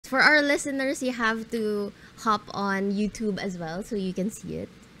For our listeners, you have to hop on YouTube as well so you can see it.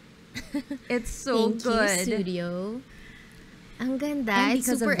 It's so Thank good. you, Sudio. Ang ganda. And It's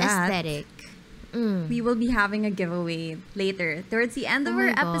because super of that, aesthetic. we will be having a giveaway later towards the end of Oh our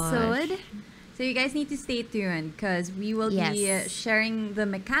my gosh. episode. So you guys need to stay tuned because we will be Yes. sharing the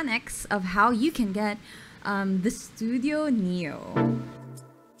mechanics of how you can get the Sudio Nio.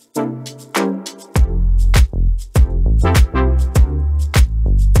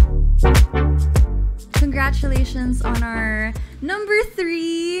 Congratulations on our number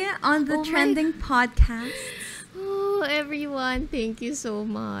 3 on the Oh my- trending podcast. Oh, everyone, thank you so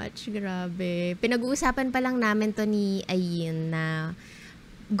much. Grabe. Pinag-uusapan pa lang namin to ni Ayin na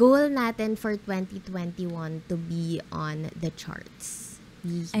goal natin for 2021 to be on the charts.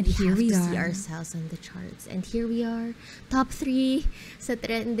 And we here have we to see are. ourselves on the charts. And here we are, top 3 sa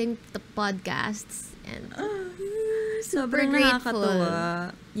trending podcasts. And super Sobrang grateful.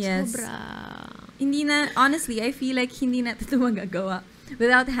 nakakatuwa. Yes. Sobra. Hindi na, honestly, I feel like hindi natin ito magagawa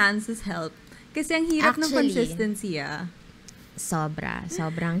without Hans's help. Kasi ang hirap ng Actually, consistency,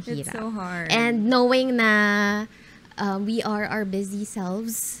 Sobrang It's hirap. so hard. And knowing na we are our busy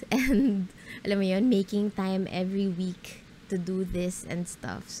selves and alam mo yun, making time every week to do this and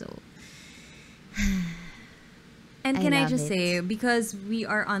stuff. So, And I can I love just it. say, because we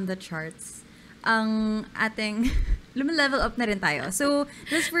are on the charts, ang ating, level up na rin tayo. So,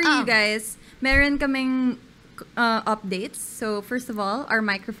 just for you guys, meron kaming updates. So, first of all, our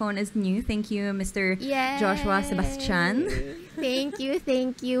microphone is new. Thank you, Mr. yay! Joshua Sebastian. Thank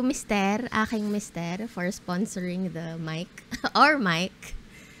you, Mister, aking Mister, for sponsoring the mic, our mic.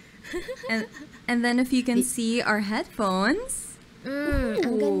 And then if you can see our headphones,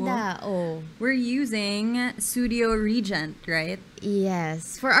 Ang ganda. Oh. we're using Sudio Regent, right?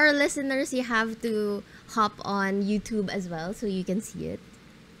 Yes. For our listeners, you have to hop on YouTube as well so you can see it.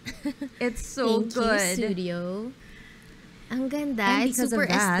 It's so Thank good. you, Sudio. Ang ganda. And It's because super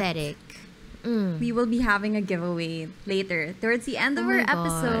of that, aesthetic. We will be having a giveaway later towards the end of Oh our my gosh.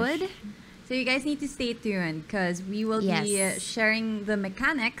 episode. So you guys need to stay tuned because we will be Yes. sharing the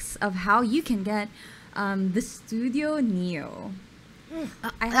mechanics of how you can get the Sudio Nio.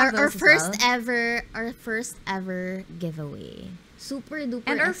 I have Our those as first well. first ever giveaway. Super duper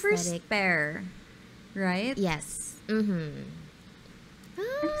And our aesthetic. first pair, right? Yes.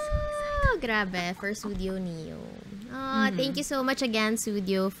 Ah, grabe. For Sudio Nio. Thank you so much again,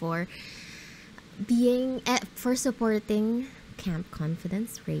 Sudio, for for supporting Camp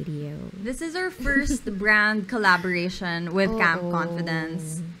Confidence Radio. This is our first brand collaboration with Camp Oo.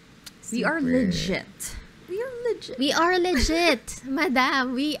 Confidence. We are Super. legit. We are legit. We are legit,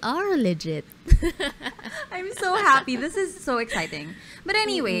 madam. We are legit. I'm so happy. This is so exciting. But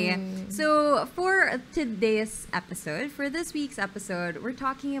anyway, so for today's episode, for this week's episode, we're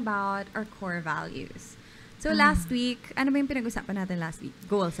talking about our core values. So last week, ano ba yung pinag-usapan natin last week?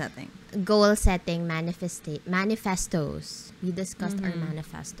 Goal setting. Goal setting, manifestos. We discussed our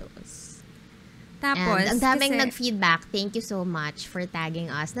manifestos. Tapos, And ang daming kasi- nag-feedback. Thank you so much for tagging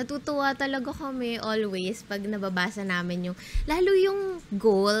us. Natutuwa talaga kami always pag nababasa namin lalo yung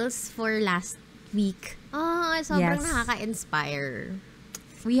goals for last week. Sobrang Yes. nakaka-inspire.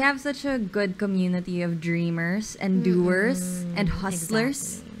 we have such a good community of dreamers and doers and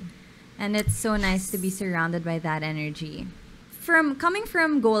hustlers. Exactly. And it's so nice to be surrounded by that energy. Coming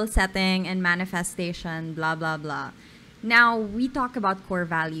from goal setting and manifestation, blah, blah, blah. Now, we talk about core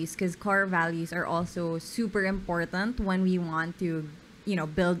values because core values are also super important when we want to,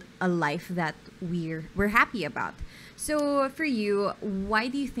 build a life that we're happy about. So, for you, why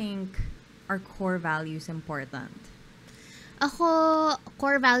do you think are core values important? Ako,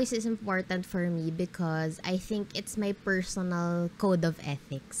 core values is important for me because I think it's my personal code of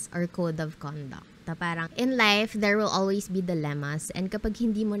ethics or code of conduct. Na parang, in life, there will always be dilemmas and kapag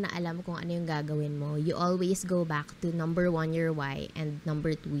hindi mo na alam kung ano yung gagawin mo, you always go back to number 1, your why, and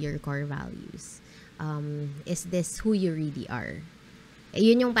number 2, your core values. Is this who you really are?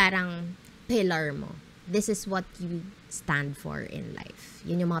 Yun yung parang pillar mo. This is what you stand for in life.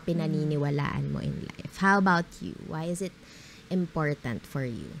 Yun yung mga pinaniniwalaan mo in life. How about you? Why is it important for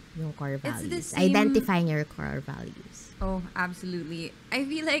you, yung core It's the values? same- Identifying your core values. Oh, absolutely. I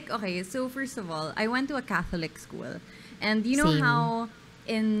feel like, okay, so first of all, I went to a Catholic school. And you know Same. how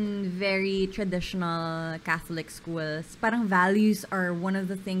in very traditional Catholic schools, parang values are one of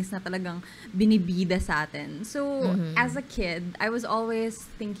the things na talagang binibida sa atin. So, as a kid, I was always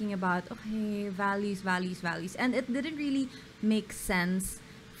thinking about, okay, values, values, values. And it didn't really make sense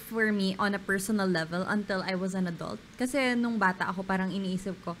for me on a personal level until I was an adult. Kasi nung bata ako, parang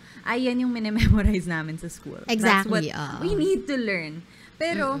iniisip ko, yan yung minememorize namin sa school. Exactly, That's what we need to learn.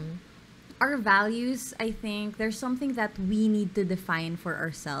 Pero, our values, I think, there's something that we need to define for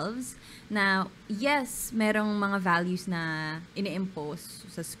ourselves. Na, yes, merong mga values na ini-impose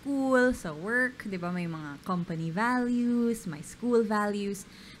sa school, sa work, di ba? May mga company values, may school values.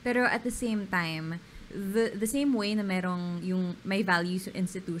 Pero at the same time, the same way na merong yung may values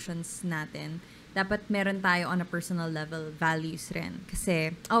institutions natin, dapat meron tayo on a personal level values rin.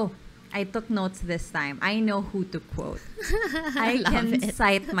 Kasi, I took notes this time. I know who to quote. I can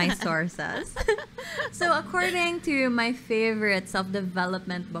cite my sources. So according to my favorite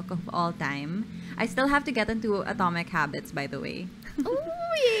self-development book of all time, I still have to get into Atomic Habits, by the way. Oh,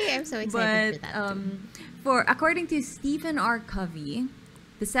 yeah. I'm so excited for that too. According to Stephen R. Covey,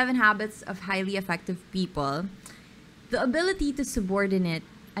 The 7 Habits of Highly Effective People, the ability to subordinate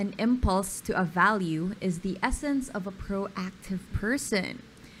an impulse to a value is the essence of a proactive person.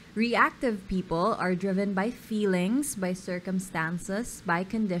 Reactive people are driven by feelings, by circumstances, by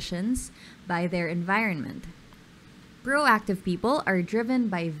conditions, by their environment. Proactive people are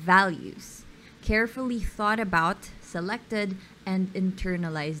driven by values, carefully thought about, selected, and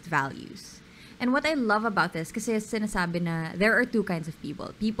internalized values. And what I love about this, kasi sinasabi na there are two kinds of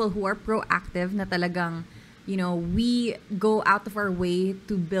people. People who are proactive na talagang, we go out of our way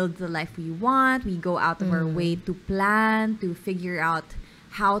to build the life we want. We go out of our way to plan, to figure out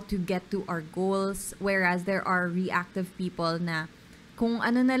how to get to our goals. Whereas there are reactive people na kung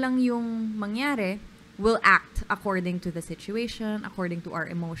ano na lang yung mangyari, will act according to the situation, according to our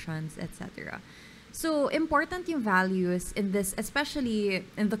emotions, etc. So, important yung values in this, especially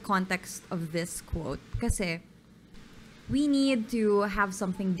in the context of this quote. Kasi we need to have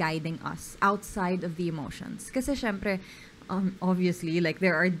something guiding us outside of the emotions. Kasi syempre, obviously, like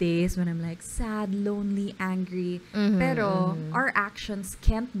there are days when I'm like sad, lonely, angry. Pero our actions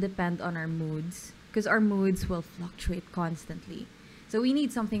can't depend on our moods because our moods will fluctuate constantly. So we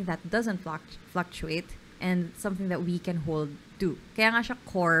need something that doesn't fluctuate and something that we can hold to. Kaya nga siya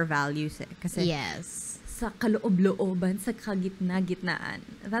core values eh. Kasi yes. Sa kaloob-looban, sa kagitna-gitnaan.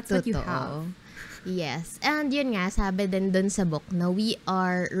 That's what you have. Yes. And yun nga, sabi din dun sa book na we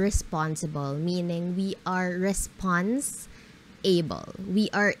are responsible, meaning we are able. We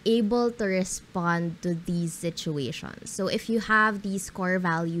are able to respond to these situations. So if you have these core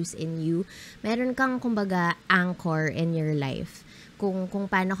values in you, meron kang kumbaga anchor in your life. Kung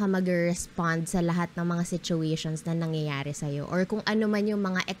paano ka mag-respond sa lahat ng mga situations na nangyayari sa'yo or kung ano man yung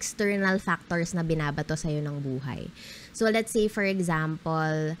mga external factors na binabato sa'yo ng buhay. So let's say for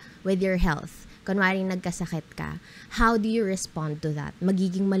example, with your health, kunwari nagkasakit ka, how do you respond to that?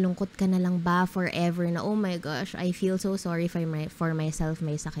 Magiging malungkot ka na lang ba forever na, oh my gosh, I feel so sorry for myself,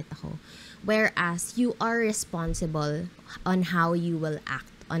 may sakit ako. Whereas, you are responsible on how you will act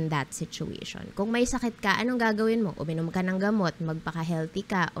on that situation. Kung may sakit ka, anong gagawin mo? Uminom ka ng gamot, magpaka-healthy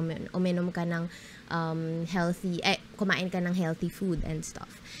ka, uminom ka ng kumain ka ng healthy food and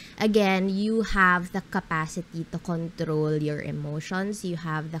stuff. Again, you have the capacity to control your emotions. You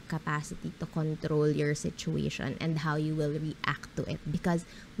have the capacity to control your situation and how you will react to it because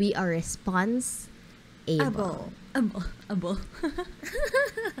we are able.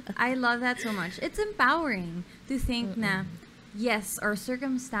 I love that so much. It's empowering to think na yes, our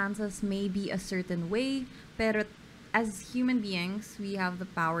circumstances may be a certain way, pero as human beings, we have the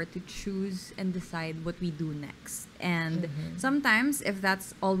power to choose and decide what we do next. And sometimes, if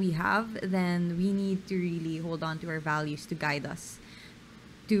that's all we have, then we need to really hold on to our values to guide us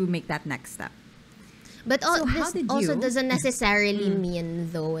to make that next step. But this also doesn't necessarily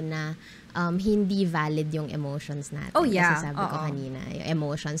mean, though, na hindi valid yung emotions natin. Oh, yeah. Kasi sabi ko kanina, yung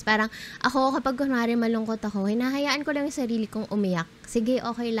emotions. Parang ako, kapag kunwari malungkot ako, hinahayaan ko lang yung sarili kong umiyak. Sige,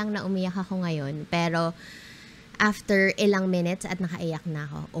 okay lang na umiyak ako ngayon. Pero after ilang minutes at nakaiyak na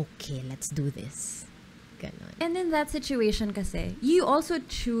ako, okay, let's do this. Ganon. And in that situation kasi, you also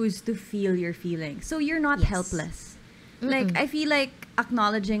choose to feel your feelings. So you're not helpless. Like, I feel like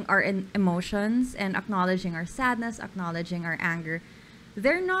acknowledging our emotions and acknowledging our sadness, acknowledging our anger,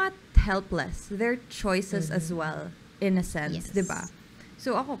 they're not helpless. They're choices as well, in a sense, diba?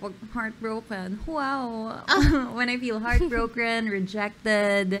 So ako, pag heartbroken, wow! When I feel heartbroken,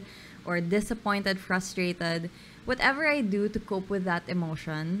 rejected, or disappointed, frustrated, whatever I do to cope with that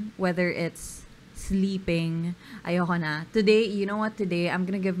emotion, whether it's sleeping, ayoko na. Today, you know what? Today, I'm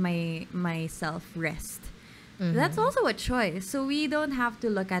gonna give myself rest. That's also a choice. So we don't have to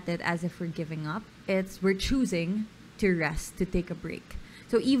look at it as if we're giving up. We're choosing to rest, to take a break.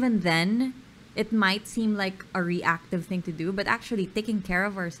 So even then, it might seem like a reactive thing to do, but actually taking care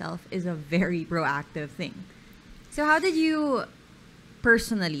of ourselves is a very proactive thing. So how did you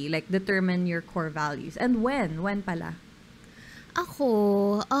personally determine your core values? And when? When pala?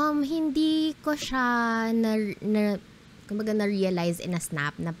 Ako, hindi ko siya kumbaga na-realize in a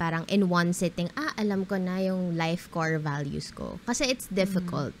snap na parang in one sitting, alam ko na yung life core values ko. Kasi it's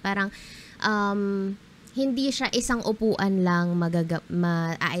difficult. Parang, hindi siya isang upuan lang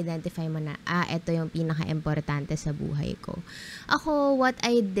ma-identify mo na, ito yung pinaka-importante sa buhay ko. Ako, what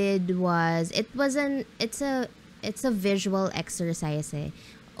I did was, it's a visual exercise eh.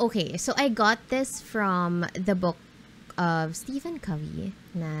 Okay, so I got this from the book of Stephen Covey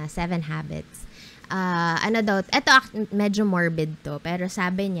na 7 Habits. Ito medyo morbid to, pero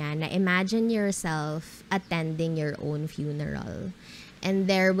sabi niya na imagine yourself attending your own funeral. And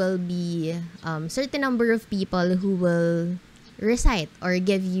there will be certain number of people who will recite or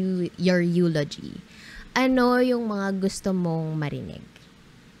give you your eulogy. Ano yung mga gusto mong marinig?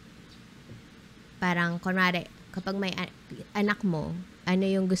 Parang, kunwari, kapag may anak mo, ano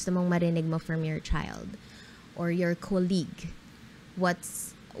yung gusto mong marinig mo from your child? Or your colleague? What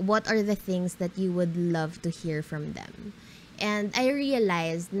are the things that you would love to hear from them? And I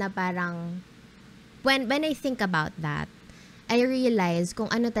realized na parang when I think about that, I realized kung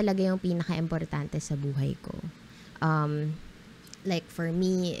ano talaga yung pinaka-importante sa buhay ko. Like for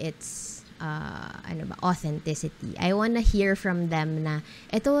me, it's authenticity. I wanna hear from them na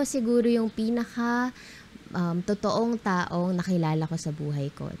ito siguro yung pinaka totoong taong nakilala ko sa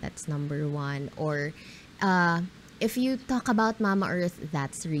buhay ko. That's number 1. Or if you talk about Mama Earth,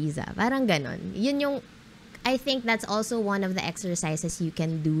 that's Rizza. Parang ganon. Yun yung, I think that's also one of the exercises you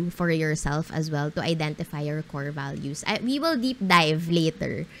can do for yourself as well to identify your core values. We will deep dive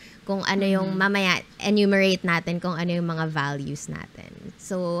later kung ano yung mamaya enumerate natin kung ano yung mga values natin.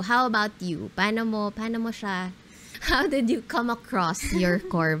 So, how about you? Paano mo siya, how did you come across your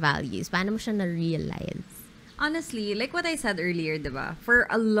core values? Paano mo siya na-realize? Honestly, like what I said earlier, diba? For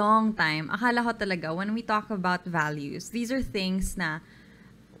a long time, akala ko talaga when we talk about values, these are things na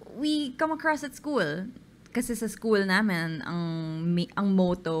we come across at school. Kasi sa school namin, ang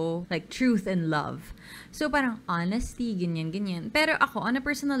motto, like truth and love. So parang honesty, ganyan. Pero ako, on a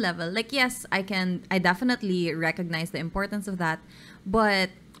personal level, like yes, I definitely recognize the importance of that.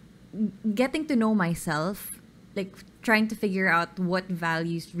 But getting to know myself, like trying to figure out what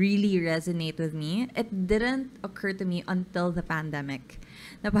values really resonate with me, it didn't occur to me until the pandemic.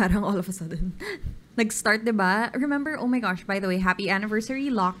 Na parang all of a sudden, nag-start, diba? Remember, oh my gosh, by the way, happy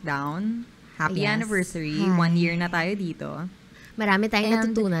anniversary lockdown. Happy anniversary. Hi. 1 year na tayo dito. Marami tayong And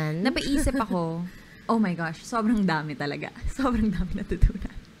natutunan. napaisip ako, oh my gosh, sobrang dami talaga. Sobrang dami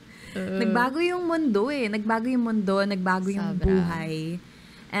natutunan. Nagbago yung mundo eh. Nagbago yung buhay.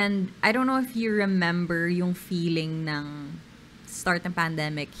 And I don't know if you remember yung feeling ng start ng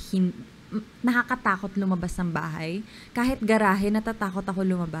pandemic, nakakatakot lumabas ng bahay. Kahit garahe, natatakot ako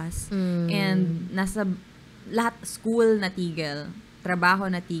lumabas. And lahat, school natigil, trabaho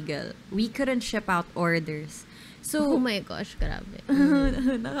natigil. We couldn't ship out orders. So, oh my gosh, grabe.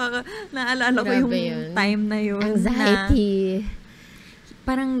 Naalala ko yung yun. time na yun. Anxiety.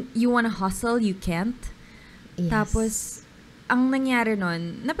 Parang you wanna hustle, you can't. Yes. Tapos, ang nangyari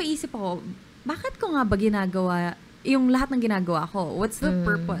nun, napaisip ako, bakit ko nga ba ginagawa yung lahat ng ginagawa ko? What's the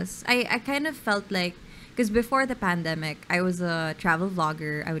purpose? I kind of felt like, because before the pandemic, I was a travel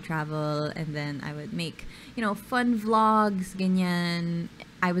vlogger. I would travel and then I would make, fun vlogs, ganyan.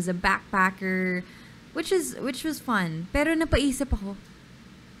 I was a backpacker, which was fun. Pero napaisip ako,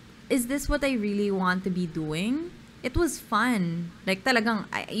 is this what I really want to be doing? It was fun. Like talagang,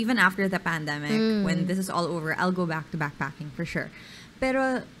 even after the pandemic, when this is all over, I'll go back to backpacking for sure.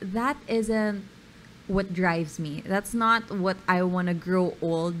 Pero that isn't what drives me. That's not what I want to grow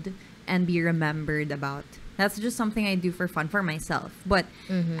old and be remembered about. That's just something I do for fun, for myself. But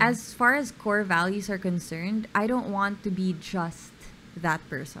as far as core values are concerned, I don't want to be just that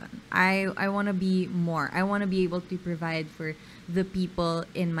person. I want to be more. I want to be able to provide for the people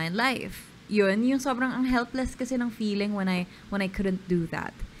in my life. Yun, yung sobrang ang helpless kasi ng feeling when I couldn't do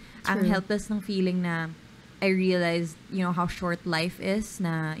that. True. Ang helpless ng feeling na I realized, how short life is,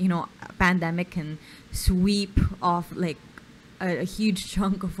 na, a pandemic can sweep off like a huge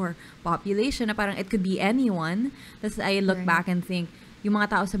chunk of our population na parang it could be anyone. Tapos I look back and think, yung mga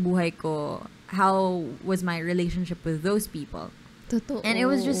tao sa buhay ko, how was my relationship with those people? Totoo. And it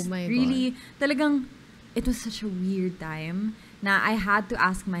was just really, God. talagang, it was such a weird time na I had to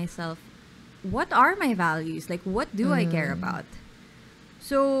ask myself, what are my values? Like, what do I care about?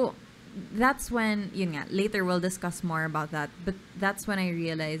 So, that's when, yun nga, later we'll discuss more about that. But that's when I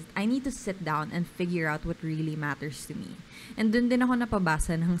realized I need to sit down and figure out what really matters to me. And dun din ako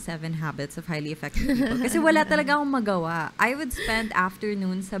napabasa ng 7 Habits of Highly Effective People. Kasi wala talaga akong magawa. I would spend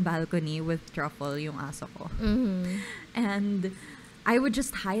afternoons sa balcony with Truffle, yung aso ko. And I would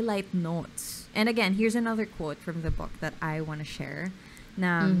just highlight notes. And again, here's another quote from the book that I want to share.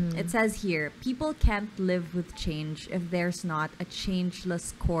 Now, it says here, people can't live with change if there's not a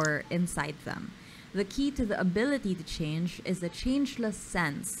changeless core inside them. The key to the ability to change is a changeless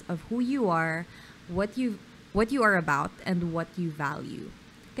sense of who you are, what you are about, and what you value.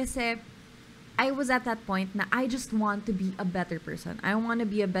 Kasi I was at that point na I just want to be a better person. I want to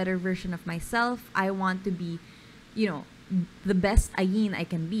be a better version of myself. I want to be, the best Ayin I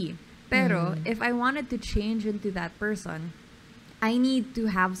can be. Pero if I wanted to change into that person, I need to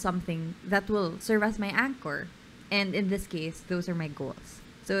have something that will serve as my anchor. And in this case, those are my goals.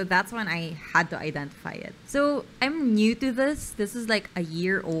 So that's when I had to identify it. So I'm new to this. This is like a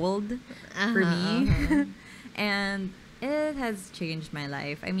year old for me. And it has changed my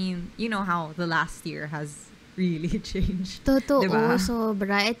life. I mean, you know how the last year has really changed. Totoo, diba?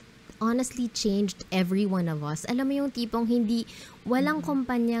 sobra. It honestly changed every one of us. Alam mo yung tipong walang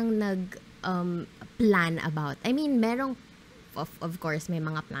kumpanyang plan about. I mean, merong of course, may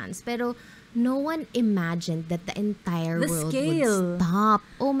mga plans. Pero no one imagined that the entire world would stop.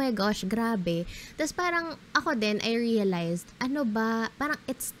 Oh my gosh, grabe. Tapos parang ako din, I realized, parang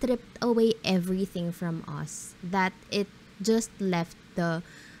it stripped away everything from us. That it just left the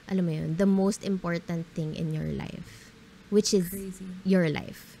most important thing in your life. Which is your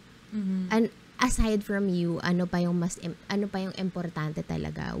life. And aside from you, ano pa yung importante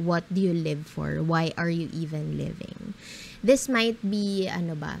talaga? What do you live for? Why are you even living? This might be,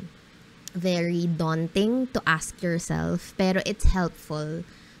 very daunting to ask yourself, pero it's helpful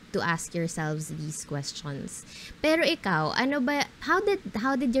to ask yourselves these questions. Pero ikaw,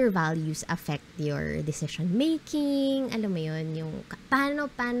 how did your values affect your decision making? Alam mo yun, yung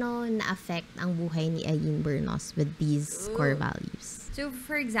paano na-affect ang buhay ni Ayin Bernos with these core values? So,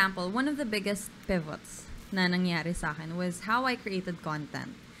 for example, one of the biggest pivots na nangyari sa akin was how I created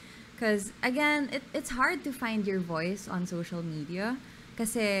content. Because, again, it's hard to find your voice on social media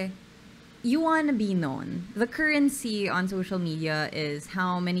kasi you want to be known. The currency on social media is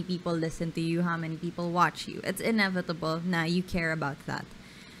how many people listen to you, how many people watch you. It's inevitable na you care about that.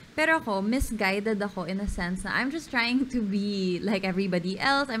 Pero ako, misguided ako in a sense na I'm just trying to be like everybody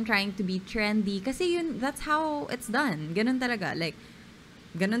else. I'm trying to be trendy. Kasi that's how it's done. Ganun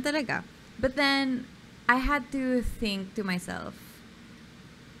talaga. But then, I had to think to myself,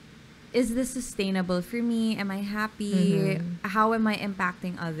 is this sustainable for me? Am I happy? How am I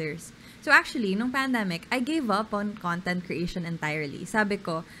impacting others? So actually, nung pandemic, I gave up on content creation entirely. Sabi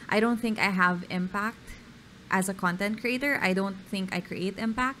ko, I don't think I have impact as a content creator. I don't think I create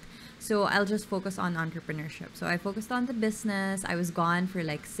impact. So I'll just focus on entrepreneurship. So I focused on the business. I was gone for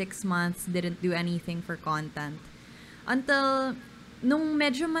like 6 months. Didn't do anything for content. Until nung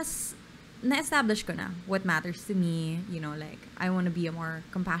medyo mas na-establish ko na what matters to me. I want to be a more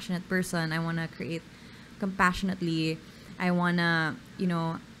compassionate person. I want to create compassionately. I want to,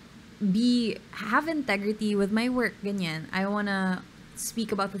 have integrity with my work, ganyan. I want to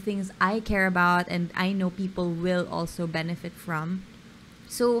speak about the things I care about and I know people will also benefit from.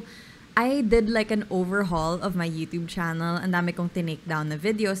 So, I did like an overhaul of my YouTube channel. Ang dami kong tinake down na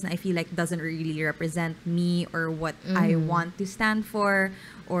videos na I feel like doesn't really represent me or what I want to stand for.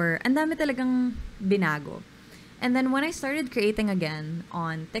 Or ang dami talagang binago. And then when I started creating again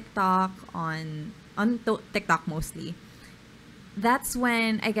on TikTok, on TikTok mostly, that's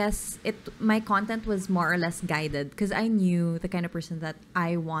when I guess my content was more or less guided because I knew the kind of person that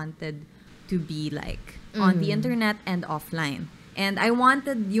I wanted to be like on the internet and offline. And I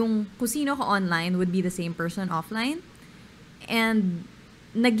wanted yung kusino ko online would be the same person offline. And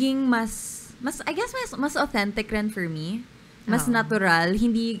naging mas authentic rin for me. Mas natural,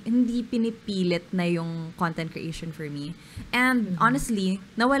 hindi pinipilit na yung content creation for me. And honestly,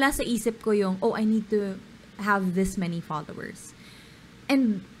 nawala sa isip ko yung, I need to have this many followers.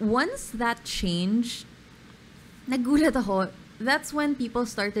 And once that changed, nagulat ako. That's when people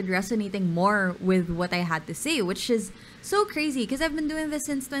started resonating more with what I had to say, which is so crazy because I've been doing this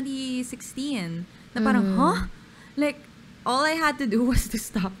since 2016. Na parang, Like, all I had to do was to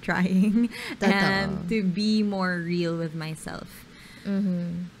stop trying and to be more real with myself.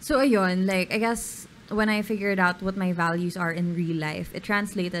 So, ayun, like, I guess when I figured out what my values are in real life, it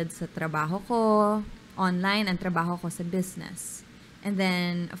translated sa trabaho ko online and trabaho ko sa business. And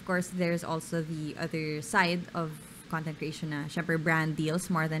then, of course, there's also the other side of content creation na, syempre, brand deals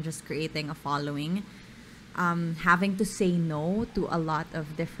more than just creating a following. Having to say no to a lot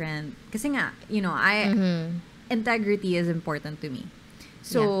of different, kasi nga, integrity is important to me.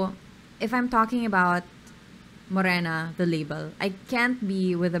 So, if I'm talking about Morena, the label, I can't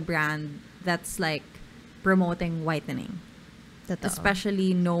be with a brand that's like promoting whitening. Totoo.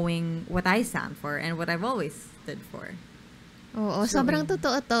 Especially knowing what I stand for and what I've always stood for. Oo, sobrang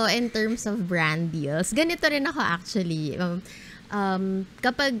totoo to in terms of brand deals. Ganito rin ako actually.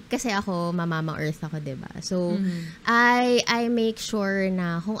 Kapag kasi ako mamamang earth ako, 'di ba? So I make sure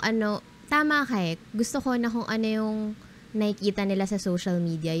na kung ano, tama ka eh. Gusto ko na kung ano yung nakikita nila sa social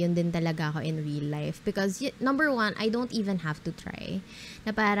media, yun din talaga ako in real life. Because, number one, I don't even have to try.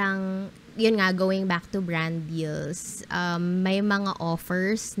 Na parang, yun nga, going back to brand deals, may mga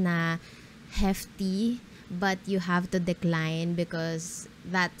offers na hefty, but you have to decline because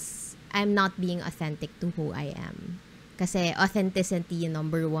I'm not being authentic to who I am. Kasi authenticity,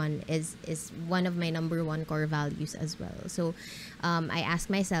 number one, is one of my number one core values as well. So, I ask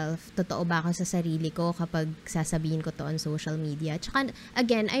myself, totoo ba ako sa sarili ko kapag sasabihin ko to on social media? Tsaka,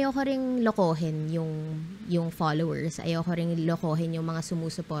 again, ayoko ring lokohin yung followers. Ayoko ring lokohin yung mga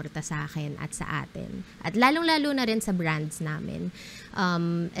sumusuporta sa akin at sa atin. At lalong-lalo na rin sa brands namin.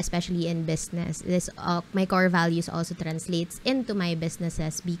 Especially in business. My core values also translates into my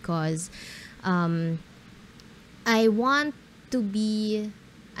businesses because, I want to be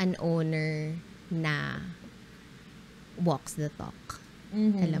an owner na walks the talk.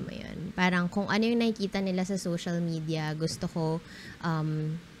 Alam mo yun. Parang kung ano yung nakikita nila sa social media, gusto ko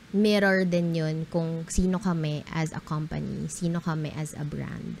mirror din yun kung sino kami as a company, sino kami as a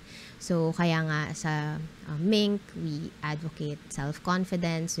brand. So, kaya nga sa Mink, we advocate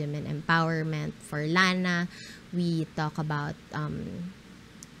self-confidence, women empowerment. For Lana, we talk about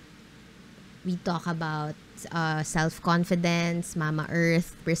self-confidence, Mama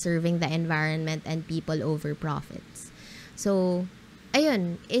Earth, preserving the environment, and people over profits. So,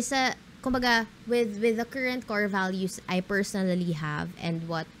 ayun, kumbaga, with the current core values I personally have and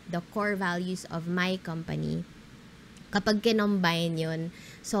what the core values of my company, kapag kinombine yun,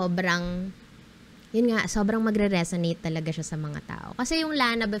 sobrang magre-resonate talaga siya sa mga tao. Kasi yung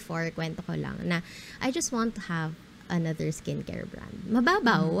Lana before, kwento ko lang, na I just want to have another skincare brand.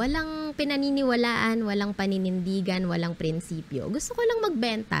 Mababaw, walang pinaniniwalaan, walang paninindigan, walang prinsipyo. Gusto ko lang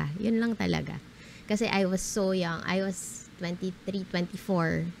magbenta. Yun lang talaga. Kasi I was so young. I was 23,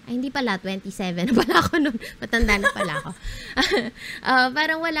 24. Ay, hindi pala, 27 na pala ako nun. Matanda na pala ako.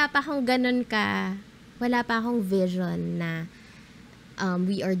 Parang wala pa akong vision na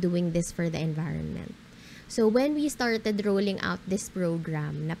we are doing this for the environment. So, when we started rolling out this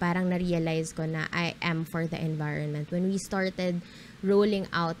program, na parang na-realize ko na I am for the environment. When we started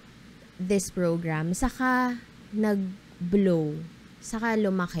rolling out this program, saka nag-blow, saka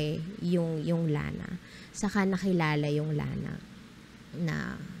lumaki yung Lana. Saka nakilala yung Lana.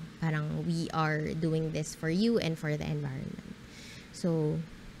 Na parang we are doing this for you and for the environment. So,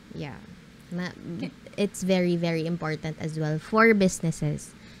 yeah. It's very, very important as well for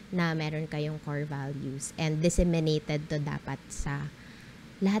businesses na meron kayong core values and disseminated to dapat sa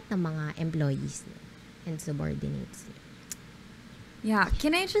lahat ng mga employees and subordinates. Yeah,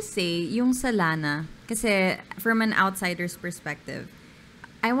 can I just say, yung sa Lana, kasi from an outsider's perspective,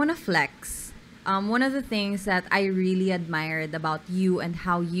 I wanna flex. One of the things that I really admired about you and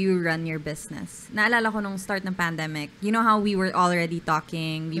how you run your business. Naalala ko nung start ng pandemic, you know how we were already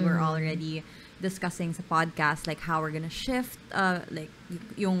talking, we were already discussing sa podcast, like how we're gonna shift, like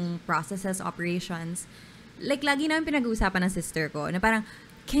yung processes, operations. Like, lagi namin pinag-uusapan ng sister ko, na parang,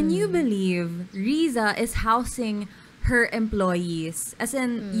 can you believe Rizza is housing her employees? As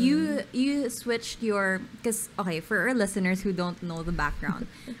in, you switched your, because, okay, for our listeners who don't know the background,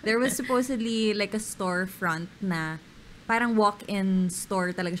 there was supposedly like a storefront na parang walk-in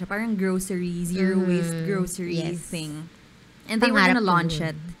store talaga siya, parang grocery, zero-waste grocery thing. And they were gonna launch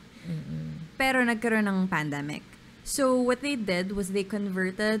it. Pero nagkaroon ng pandemic. So, what they did was they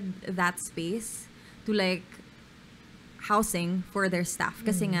converted that space to like housing for their staff.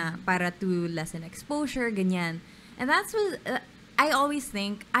 Kasi nga, para to lessen exposure, ganyan. And that's what, I always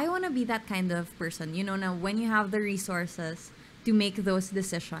think, I want to be that kind of person. You know, na when you have the resources to make those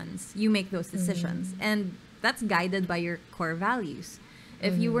decisions, you make those decisions. And that's guided by your core values.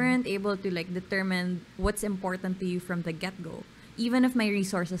 If you weren't able to like determine what's important to you from the get-go, even if may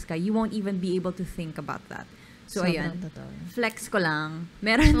resources ka, you won't even be able to think about that. So, ayun. Flex ko lang.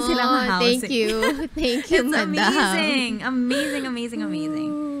 Meron silang housing. Thank you. Thank you, It's madam. amazing. Amazing, amazing,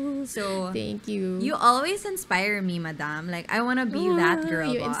 amazing. So Thank you. you always inspire me, madam. Like, I want to be that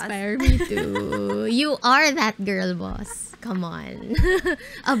girl You boss. inspire me too. You are that girl boss. Come on.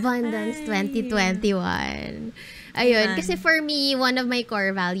 Abundance Ay. 2021. Ayun, Ayan. kasi for me, one of my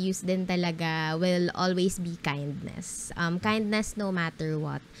core values din talaga will always be kindness. Kindness no matter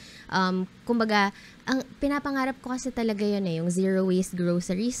what. Kumbaga, ang pinapangarap ko kasi talaga yun yung zero waste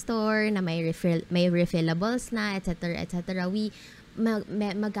grocery store na may refillables na, etc. etc.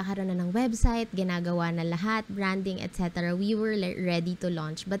 Magkakaroon na ng website, ginagawa na lahat, branding, etc. We were ready to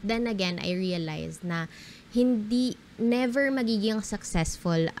launch. But then again, I realized na never magiging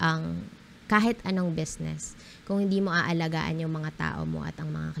successful ang kahit anong business kung hindi mo aalagaan yung mga tao mo at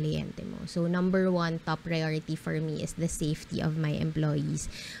ang mga kliyente mo. So, number one, top priority for me is the safety of my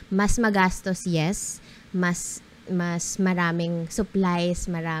employees. Mas magastos, yes. Mas maraming supplies,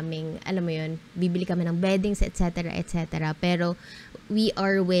 maraming, alam mo yun, bibili kami ng beddings, etc., etc. Pero, we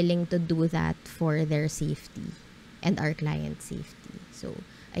are willing to do that for their safety and our client safety. So,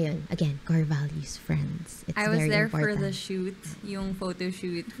 ayun, again, core values, friends. It's I was very there important. for the shoot, yung photo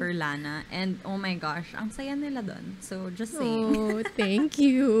shoot for Lana, and oh my gosh, ang saya nila dun. So, just saying. Oh, thank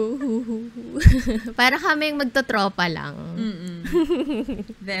you. Para kaming magtotropa lang.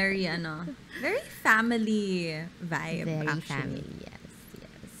 Very, very family vibe, Very actually. family, yes.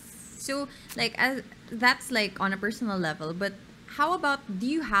 So, like, that's like on a personal level, but how about, do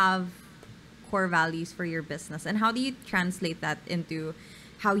you have core values for your business? And how do you translate that into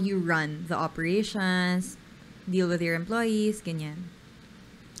how you run the operations, deal with your employees, ganyan?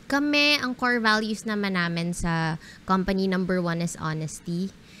 Kami, ang core values naman namin sa company, number one is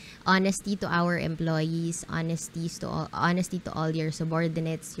honesty. Honesty to our employees, honesty to all your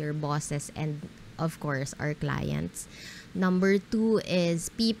subordinates, your bosses, and of course, our clients. Number two is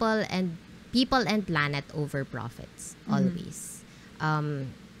people and planet over profits, always.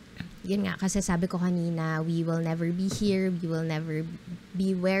 Yun nga, kasi sabi ko kanina, we will never be here, we will never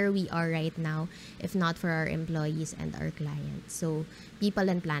be where we are right now if not for our employees and our clients. So, people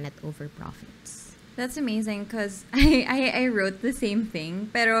and planet over profits. That's amazing because I wrote the same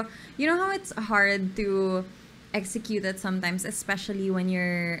thing. Pero, you know how it's hard to execute it sometimes, especially when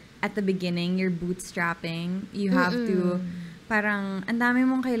you're at the beginning, you're bootstrapping. You have to, parang, ang dami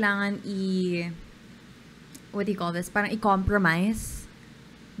mong kailangan what do you call this? Parang i-compromise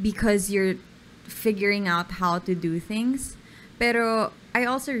because you're figuring out how to do things. Pero I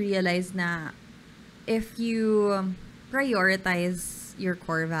also realized na if you prioritize your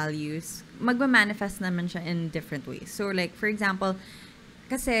core values, magma-manifest naman siya in different ways. So like, for example,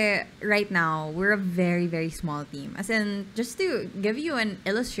 kasi right now, we're a very, very small team. As in, just to give you an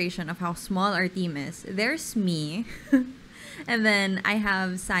illustration of how small our team is, there's me, and then I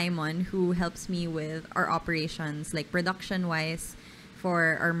have Simon, who helps me with our operations, like production-wise,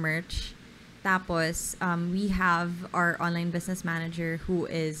 for our merch. Tapos, we have our online business manager who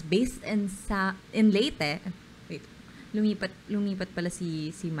is based in Leyte. Wait, lumipat pala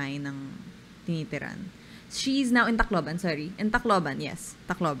si Mai ng tinitiran. She's now in Tacloban, sorry. In Tacloban, yes.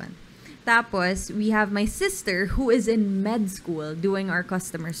 Tacloban. Tapos, we have my sister who is in med school doing our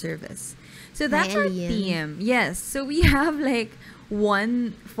customer service. So that's our team. Yes. So we have like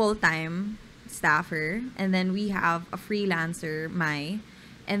one full-time staffer, and then we have a freelancer, Mai,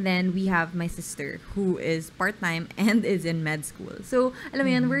 and then we have my sister who is part-time and is in med school. So, alam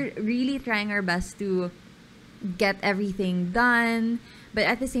mo yan, we're really trying our best to get everything done, but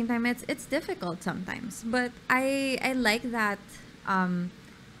at the same time, it's difficult sometimes. But I like that.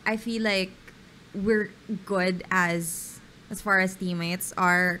 I feel like we're good as far as teammates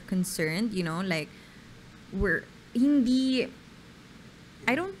are concerned. You know, like we're hindi.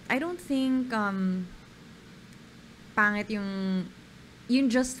 I don't think pangit yung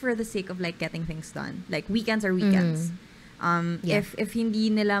just for the sake of like getting things done. Like weekends are weekends. Yeah. If hindi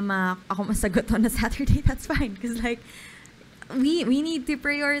nila ako masagot on a Saturday, that's fine. Because like we need to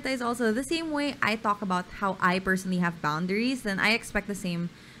prioritize also. The same way I talk about how I personally have boundaries, then I expect the same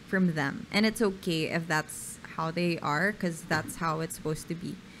from them. And it's okay if that's how they are, because that's how it's supposed to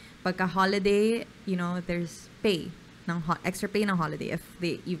be. Pagka holiday, you know, there's pay. Extra pay ng holiday if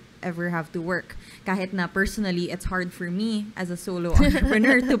you ever have to work. Kahit na personally, it's hard for me as a solo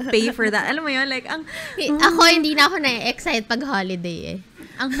entrepreneur to pay for that. Alam mo yun, like, ako hindi na ako na-excite pag holiday eh.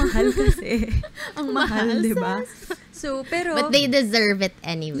 Ang mahal kasi. Ang mahal, diba? So, pero... But they deserve it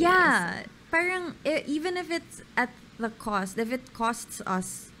anyway. Yeah. Parang, even if it's at the cost, if it costs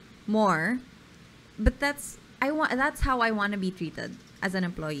us more, but that's how I want to be treated as an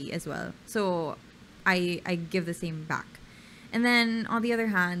employee as well. So, I give the same back. And then, on the other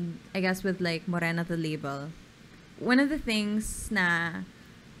hand, I guess with like Morena the label, one of the things na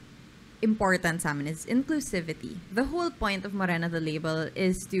important sa amin is inclusivity. The whole point of Morena the label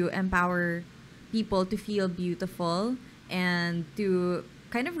is to empower people to feel beautiful and to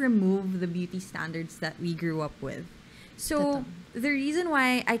kind of remove the beauty standards that we grew up with. So, the reason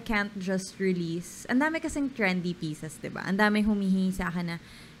why I can't just release, ang dami kasing trendy pieces, diba? Ang dami humihingi sa akin na,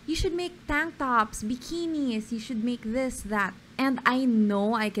 you should make tank tops, bikinis, you should make this, that. And I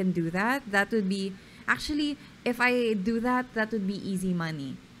know I can do that. That would be, actually, if I do that, that would be easy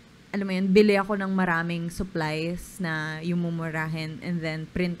money. Alam mo yun, bili ako ng maraming supplies na yung mumurahin and then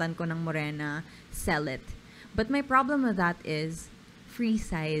printan ko ng Morena, sell it. But my problem with that is, free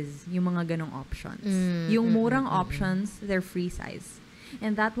size yung mga ganong options. Yung murang options, they're free size.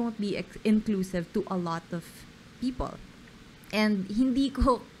 And that won't be inclusive to a lot of people. And hindi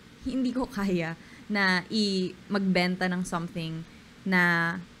ko kaya na magbenta ng something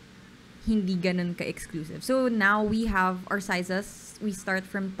na hindi ganun ka-exclusive. So now we have our sizes. We start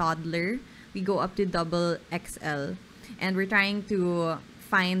from toddler. We go up to double XL. And we're trying to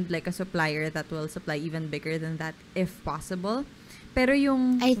find like a supplier that will supply even bigger than that if possible. Pero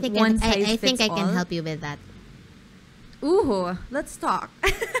yung I think I think I can help you with that. Ooh, let's talk.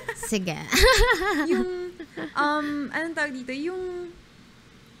 Sige. Yung anong tawag dito? Yung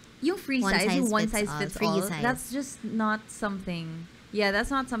free size, yung one size fits all. Size. That's just not something. Yeah,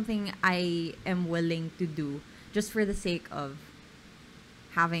 that's not something I am willing to do just for the sake of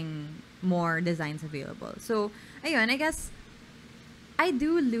having more designs available. So, ayun, I guess I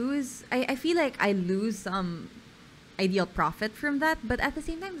feel like I lose some ideal profit from that, but at the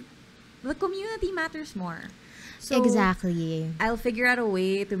same time, the community matters more. So exactly. I'll figure out a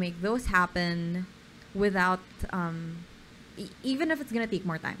way to make those happen without, even if it's gonna take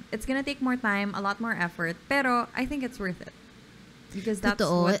more time. It's gonna take more time, a lot more effort, pero I think it's worth it. Because that's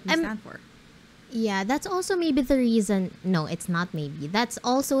what we stand for. Yeah, that's also maybe the reason. No, it's not maybe. That's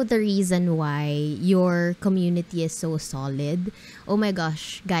also the reason why your community is so solid. Oh my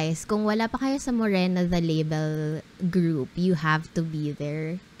gosh, guys, kung wala pa kayo sa Morena the Label group, you have to be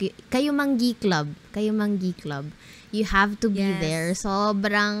there. Kayo Manggi Club. You have to be there.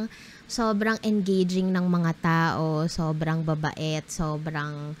 Sobrang engaging ng mga tao, sobrang babait,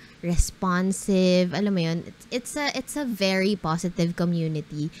 sobrang responsive. Alam mo yun, it's a very positive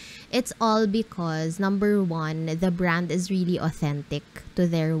community. It's all because, number one, the brand is really authentic to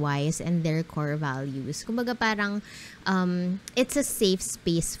their whys and their core values. Kumbaga parang, it's a safe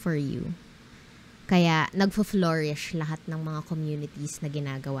space for you. Kaya nagfo-flourish lahat ng mga communities na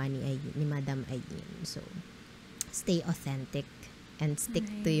ginagawa ni Madam Aileen. So, stay authentic and stick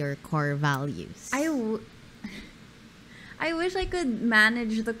to your core values. I wish I could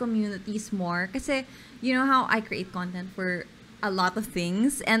manage the communities more. Kasi, you know how I create content for a lot of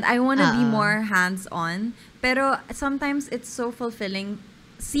things and I want to be more hands-on. Pero sometimes it's so fulfilling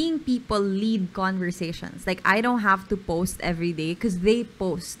seeing people lead conversations. Like, I don't have to post every day because they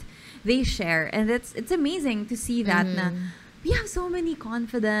post. They share. And it's amazing to see that na we have so many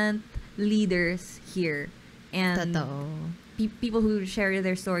confident leaders here. And people who share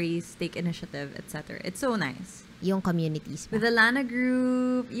their stories, take initiative, etc. It's so nice. Yung communities ba? With the Lana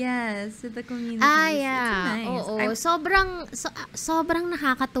group, yes, with the communities. Yeah. It's so Oo. nice. Sobrang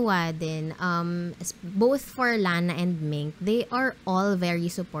nakakatuwa din. Both for Lana and Mink, they are all very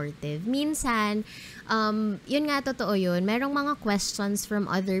supportive. Minsan, yun nga, totoo yun. Merong mga questions from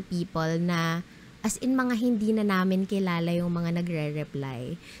other people na as in mga hindi na namin kilala yung mga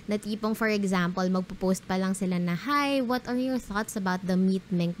nagre-reply. Na tipong, for example, magpo-post pa lang sila na, "Hi, what are your thoughts about the Meet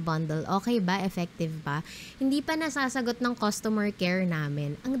Mink bundle? Okay ba? Effective ba?" Hindi pa nasasagot ng customer care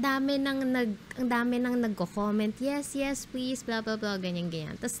namin. Ang dami nang nagko-comment, "Yes, yes, please, blah, blah, blah,"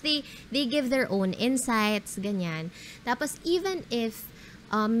 ganyan. Tapos they give their own insights, ganyan. Tapos even if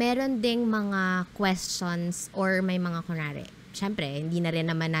meron ding mga questions or may mga kunwari, syempre, hindi na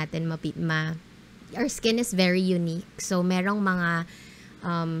rin naman natin our skin is very unique. So, merong mga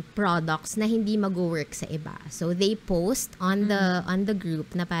products na hindi mag-work sa iba. So, they post on the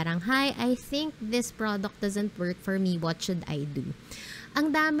group na parang, "Hi, I think this product doesn't work for me. What should I do?"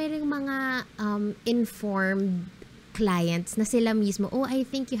 Ang dami ring mga informed clients na sila mismo, "Oh, I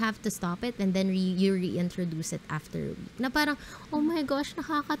think you have to stop it and then you reintroduce it after a week." Na parang, oh my gosh,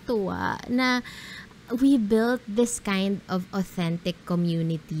 nakakatuwa na we built this kind of authentic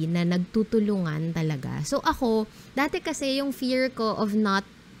community na nagtutulungan talaga. So ako, dati kasi yung fear ko of not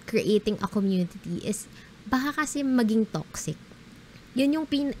creating a community is baka kasi maging toxic. Yun yung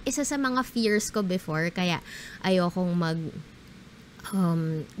isa sa mga fears ko before, kaya ayokong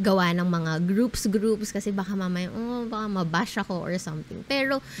gawa ng mga groups kasi baka mamaya, baka mabash ako or something.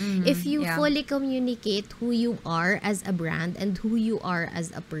 Pero if you fully communicate who you are as a brand and who you are as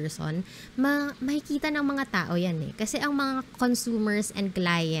a person, makikita ng mga tao yan eh. Kasi ang mga consumers and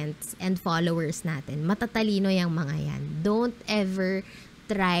clients and followers natin, matatalino yung mga yan. Don't ever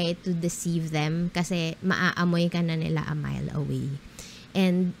try to deceive them kasi maaamoy ka na nila a mile away.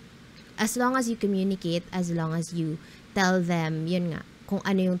 And as long as you communicate, as long as you tell them, yun nga, kung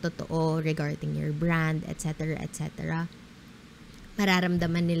ano yung totoo regarding your brand, etc., etc.,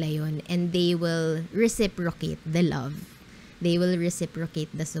 mararamdaman nila yun and they will reciprocate the love. They will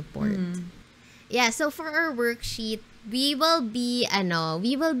reciprocate the support. Yeah, so for our worksheet, we will be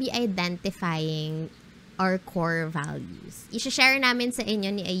identifying our core values. I-share namin sa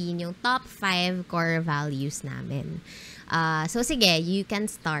inyo ni Ayin yung top 5 core values namin. So sige, you can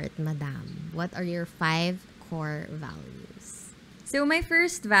start, madam. What are your 5 core values? So my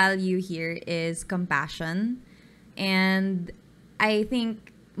first value here is compassion. And I think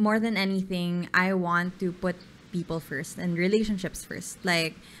more than anything, I want to put people first and relationships first.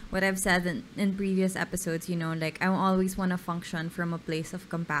 Like what I've said in previous episodes, like I always want to function from a place of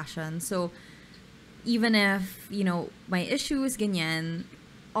compassion. So even if, my issues, ganyan,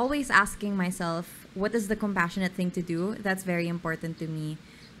 always asking myself, what is the compassionate thing to do? That's very important to me.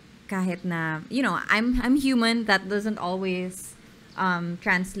 Kahit na, I'm human, that doesn't always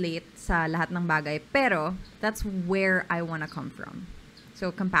translate sa lahat ng bagay. Pero, that's where I want to come from.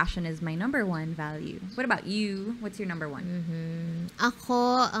 So, compassion is my number 1 value. What about you? What's your number 1?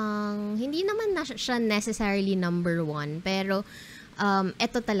 Ako, hindi naman siya necessarily number 1, pero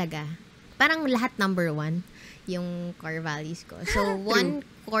eto talaga. Parang lahat number 1 yung core values ko. So, one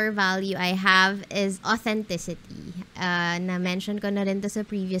core value I have is authenticity. Na-mention ko na rin to sa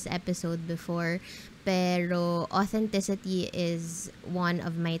previous episode before. Pero authenticity is one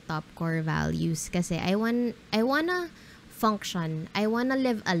of my top core values. Kasi I wanna function. I wanna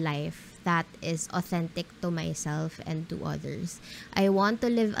live a life that is authentic to myself and to others. I want to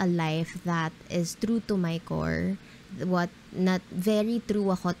live a life that is true to my core. Not very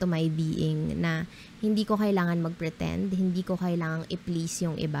true ako to my being, na hindi ko kailangan mag-pretend, hindi ko kailangang i-please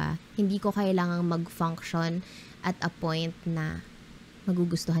yung iba, hindi ko kailangang mag-function at a point na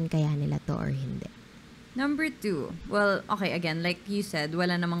magugustuhan kaya nila to or hindi. Number 2. Well, okay, again, like you said,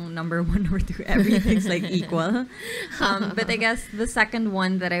 wala namang number 1, number 2. Everything's like equal. But I guess the second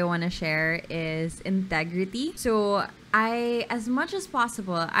one that I want to share is integrity. So as much as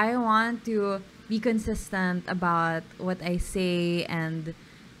possible, I want to be consistent about what I say and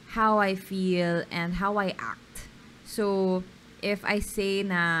how I feel and how I act. So if I say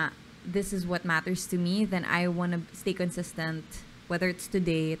na this is what matters to me, then I want to stay consistent, whether it's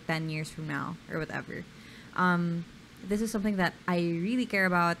today, 10 years from now, or whatever. This is something that I really care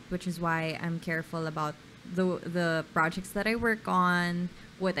about, which is why I'm careful about the projects that I work on,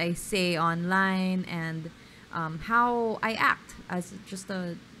 what I say online, and how I act as just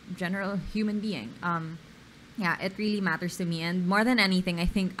a general human being. Yeah, it really matters to me. And more than anything, I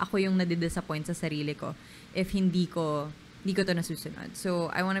think ako yung nadidisappoint sa sarili ko if hindi ko to nasusunod. So,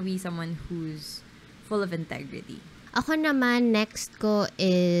 I want to be someone who's full of integrity. Ako naman, next ko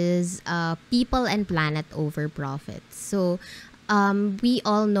is people and planet over profits. So, we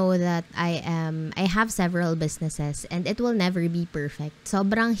all know that I have several businesses and it will never be perfect.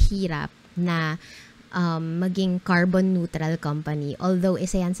 Sobrang hirap na maging carbon neutral company. Although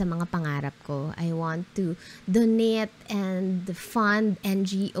isa yan sa mga pangarap ko. I want to donate and fund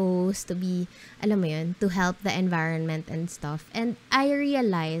NGOs to be, alam mo yun, to help the environment and stuff. And I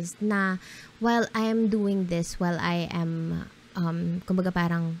realized na while I am doing this, while I am, kumbaga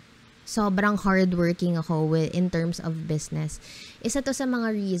parang sobrang hardworking ako in terms of business, isa to sa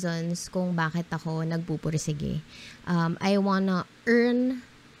mga reasons kung bakit ako nagpupursige. I wanna earn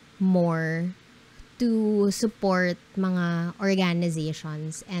more to support mga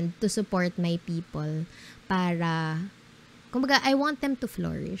organizations and to support my people para, kumbaga, I want them to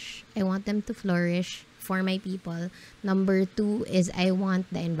flourish. I want them to flourish for my people. Number 2 is I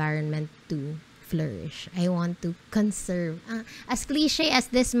want the environment to flourish. I want to conserve. As cliche as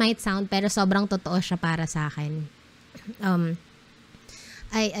this might sound, pero sobrang totoo siya para sa akin.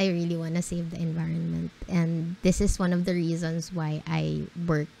 I really want to save the environment. And this is one of the reasons why I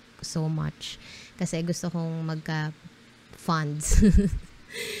work so much. Kasi gusto kong magka-funds.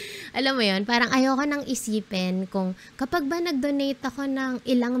 Alam mo yun, parang ayoko nang isipin kung kapag ba nag-donate ako ng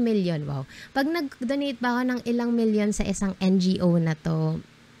ilang milyon, pag nag-donate ba ako ng ilang milyon sa isang NGO na to,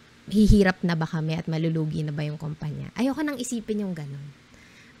 hihirap na ba kami at malulugi na ba yung kumpanya? Ayoko nang isipin yung ganun.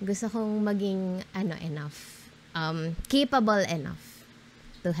 Gusto kong maging enough capable enough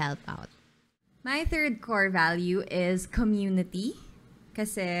to help out. My third core value is community.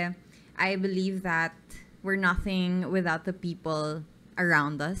 Kasi I believe that we're nothing without the people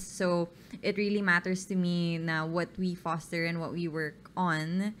around us. So it really matters to me na what we foster and what we work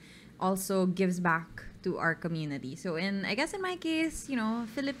on also gives back to our community. So I guess in my case,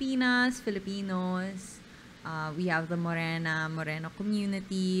 Filipinas, Filipinos, we have the Moreno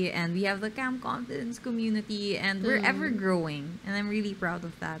community, and we have the Camp Confidence community, and we're ever growing, and I'm really proud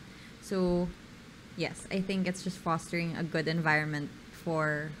of that. So yes, I think it's just fostering a good environment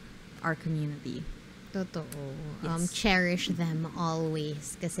for our community. Totoo. Yes. Cherish them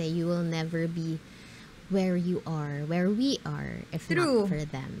always kasi you will never be where we are if True. not for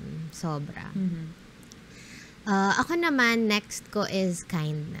them. Sobra. Mm-hmm. Ako naman, next ko is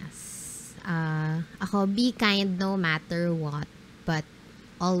kindness. Ako, be kind no matter what, but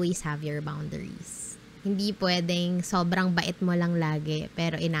always have your boundaries. Hindi pwedeng sobrang bait mo lang lagi,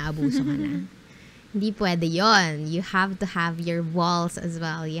 pero inaabuso ka na. Hindi pwede yon. You have to have your walls as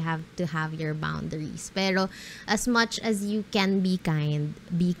well. You have to have your boundaries. Pero as much as you can be kind,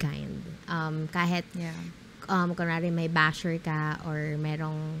 be kind. Kahit, kunwari may basher ka or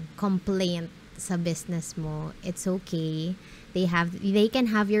merong complaint sa business mo, it's okay. They can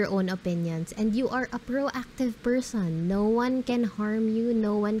have your own opinions, and you are a proactive person. No one can harm you,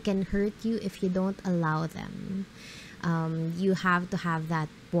 no one can hurt you if you don't allow them. You have to have that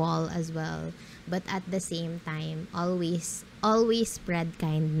wall as well, but at the same time, always spread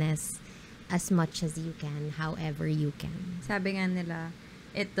kindness as much as you can, however you can. Sabi nga nila,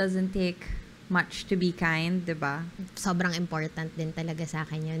 it doesn't take much to be kind, diba? Sobrang important din talaga sa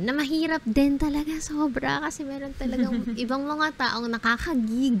akin yun. Na mahirap din talaga, sobra. Kasi meron talagang ibang mga taong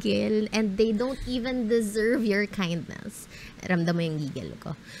nakakagigil and they don't even deserve your kindness. Ramdam mo yung gigil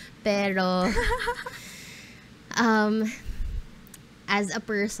ko. Pero, as a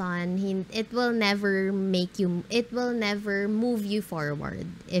person, it will never move you forward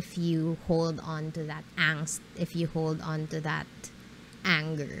if you hold on to that angst, if you hold on to that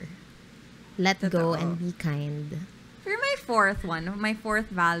anger. Let go and be kind. For my fourth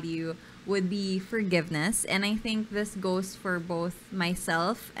value would be forgiveness. And I think this goes for both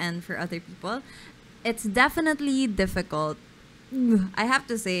myself and for other people. It's definitely difficult. I have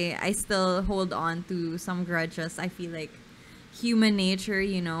to say, I still hold on to some grudges. I feel like human nature,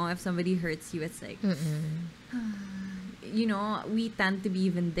 if somebody hurts you, it's like, we tend to be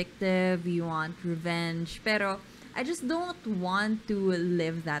vindictive. We want revenge. Pero I just don't want to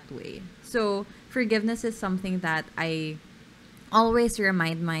live that way. So forgiveness is something that I always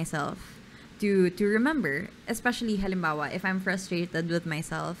remind myself to remember. Especially, halimbawa, if I'm frustrated with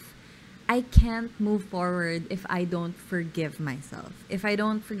myself, I can't move forward if I don't forgive myself. If I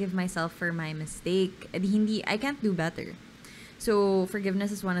don't forgive myself for my mistake, I can't do better. So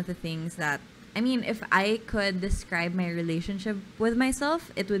forgiveness is one of the things that, if I could describe my relationship with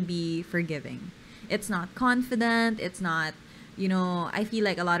myself, it would be forgiving. It's not confident. It's not, I feel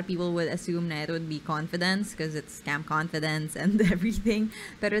like a lot of people would assume that it would be confidence because it's scam confidence and everything.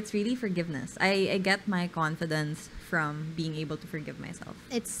 But it's really forgiveness. I get my confidence from being able to forgive myself.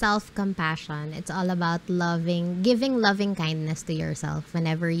 It's self-compassion. It's all about giving loving kindness to yourself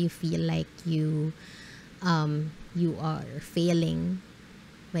whenever you feel like you are failing.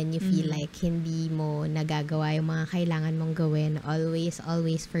 When you feel like hindi mo nagagawa yung mga kailangan mong gawin,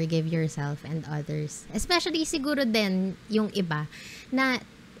 always forgive yourself and others. Especially siguro din yung iba na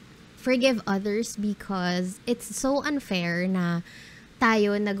forgive others because it's so unfair na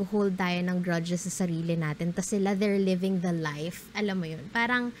nag-hold tayo ng grudges sa sarili natin tapos sila they're living the life. Alam mo yun,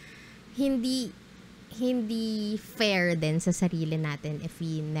 parang hindi fair din sa sarili natin if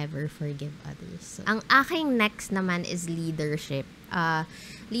we never forgive others. So, ang aking next naman is leadership.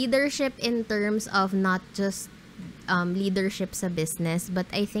 Leadership in terms of not just leadership sa business, but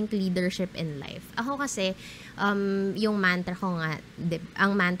I think leadership in life. Ako kasi, yung mantra ko nga,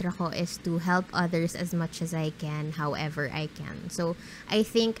 ang mantra ko is to help others as much as I can, however I can. So, I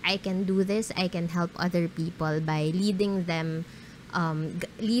think I can do this. I can help other people by leading them,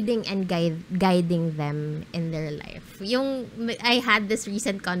 leading and guiding them in their life. I had this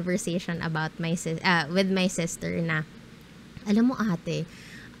recent conversation about with my sister na, alam mo ate,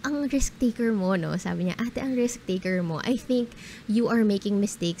 ang risk taker mo, no? Sabi niya, ate, ang risk taker mo. I think you are making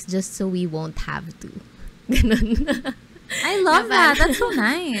mistakes just so we won't have to. Ganun. I love that. That's so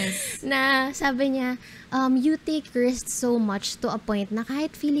nice. Na sabi niya, you take risks so much to a point na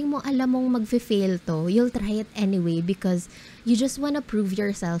kahit feeling mo alam mong mag-fail to, you'll try it anyway because you just wanna prove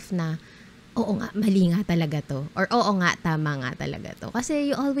yourself na oo nga, mali nga talaga to. Or oo nga, tama nga talaga to.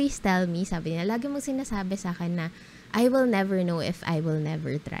 Kasi you always tell me, sabi niya, lagi mong sinasabi sa akin na I will never know if I will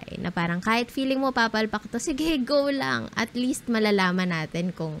never try. Na parang kahit feeling mo papalpak to, sige, go lang. At least malalaman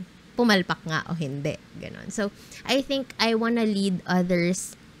natin kung pumalpak nga o hindi. Ganon. So, I think I wanna lead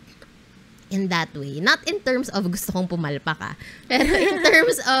others in that way. Not in terms of gusto kong pumalpak pero in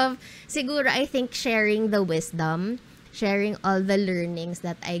terms of, siguro, I think sharing the wisdom, sharing all the learnings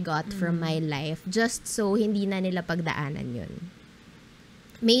that I got from my life, just so hindi na nila pagdaanan yun.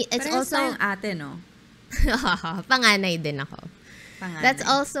 It's Parehas also, tayong ate, no? panganay din ako. Panganay. That's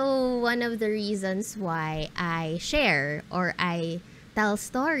also one of the reasons why I share or I tell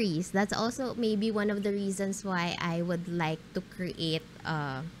stories. That's also maybe one of the reasons why I would like to create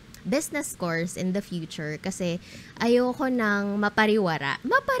a business course in the future kasi ayoko nang mapariwara.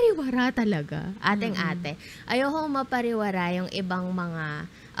 Mapariwara talaga, ateng-ate. Ayoko mapariwara yung ibang mga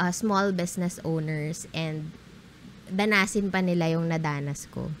small business owners and danasin pa nila yung nadanas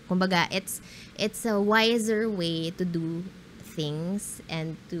ko. Kumbaga, it's a wiser way to do things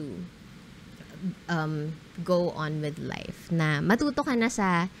and to go on with life. Na matuto ka na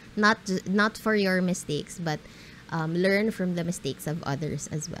sa not for your mistakes but learn from the mistakes of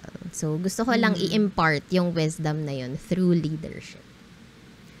others as well. So gusto ko lang i-impart yung wisdom na yun through leadership.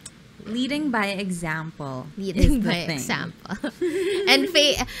 Leading by example. Leading by example. And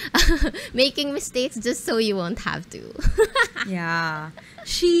making mistakes just so you won't have to. Yeah.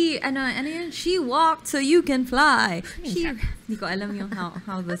 She walked so you can fly. Hindi ko alam yung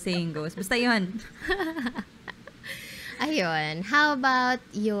how the saying goes. Basta yun. Ayun. How about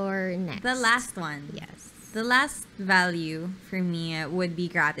your next? The last one. Yes. The last value for me would be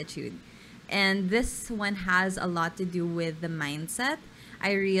gratitude. And this one has a lot to do with the mindset.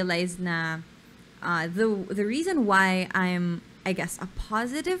 I realized na the reason why I'm, I guess, a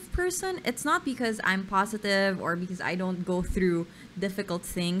positive person, it's not because I'm positive or because I don't go through difficult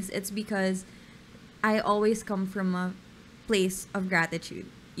things. It's because I always come from a place of gratitude.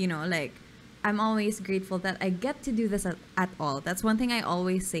 You know, like, I'm always grateful that I get to do this at all. That's one thing I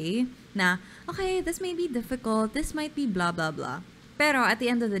always say na, okay, this may be difficult, this might be blah, blah, blah. Pero at the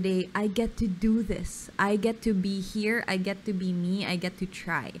end of the day, I get to do this. I get to be here. I get to be me. I get to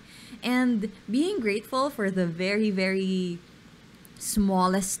try. And being grateful for the very, very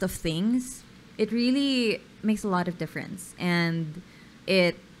smallest of things, it really makes a lot of difference. And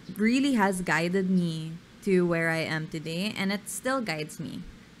it really has guided me to where I am today. And it still guides me,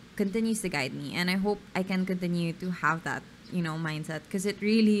 continues to guide me. And I hope I can continue to have that, mindset, because it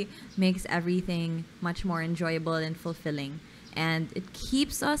really makes everything much more enjoyable and fulfilling. And it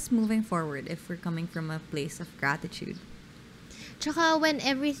keeps us moving forward if we're coming from a place of gratitude. Tsaka when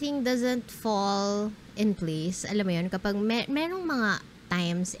everything doesn't fall in place, alam mo yun, kapag merong mga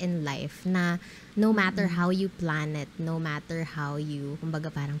times in life na no matter how you plan it, no matter how you,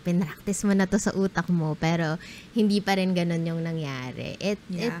 kumbaga parang pinractice mo na to sa utak mo, pero hindi pa rin ganun yung nangyari. It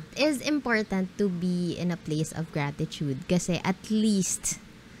is important to be in a place of gratitude kasi at least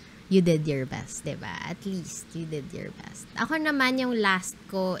you did your best, diba? At least you did your best. Ako naman, yung last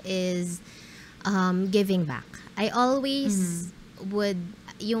ko is giving back. I always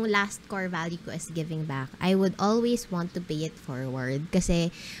yung last core value ko is giving back. I would always want to pay it forward kasi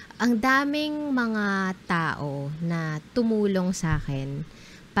ang daming mga tao na tumulong sa akin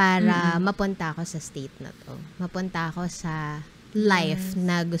para mapunta ako sa state na to. Mapunta ako sa life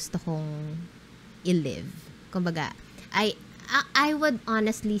na gusto kong i-live. Kumbaga, I would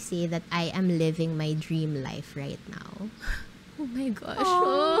honestly say that I am living my dream life right now. Oh my gosh.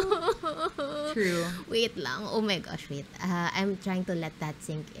 True. Wait lang. Oh my gosh, wait. I'm trying to let that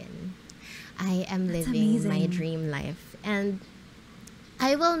sink in. I am living my dream life. And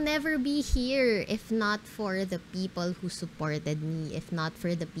I will never be here if not for the people who supported me, if not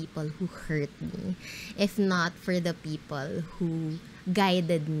for the people who hurt me, if not for the people who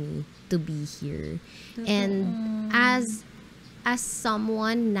guided me to be here. And as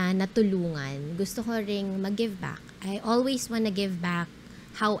someone na natulungan, gusto ko ring mag-give back. I always wanna give back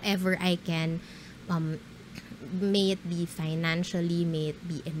however I can. May it be financially, may it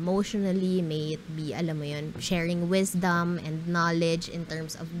be emotionally, may it be, alam mo yun, sharing wisdom and knowledge in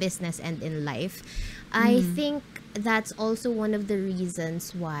terms of business and in life. I think that's also one of the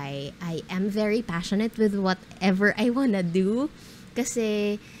reasons why I am very passionate with whatever I wanna do.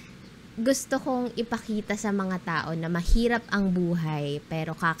 Kasi gusto kong ipakita sa mga tao na mahirap ang buhay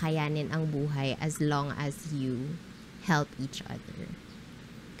pero kakayanin ang buhay as long as you help each other.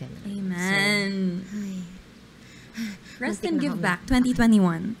 Ganun. Amen. So, Rest and give back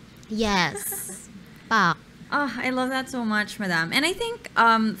 2021. Yes. Pak. Oh, I love that so much, Madam. And I think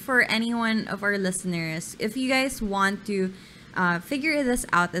for anyone of our listeners, if you guys want to figure this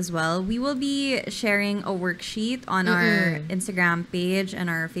out as well, we will be sharing a worksheet on our Instagram page and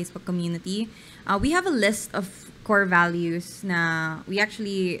our Facebook community. We have a list of core values na we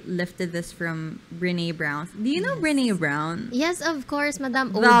actually lifted this from Brene Brown. Do you know Brene Brown? Yes, of course,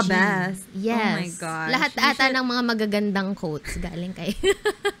 Madam OG. The best. Yes. Oh my gosh. Lahat ata ng mga magagandang quotes galing kay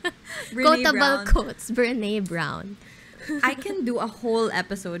Brene quotable Brown. quotes, Brene Brown. I can do a whole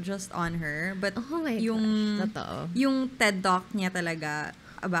episode just on her, but Oh my yung gosh, totoo. yung TED Talk niya talaga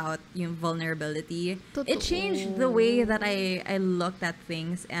about yung vulnerability. Totoo. It changed the way that I looked at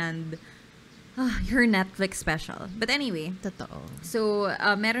things and her Netflix special. But anyway, Totoo. so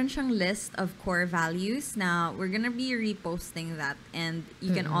meron siyang list of core values. Now we're gonna be reposting that, and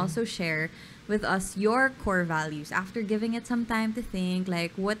you can also share with us your core values after giving it some time to think.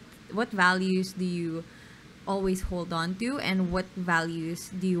 Like what values do you always hold on to, and what values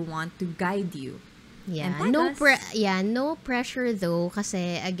do you want to guide you? Yeah, And tag us. no pressure though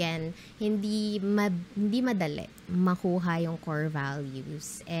kasi again, hindi madali makuha yung core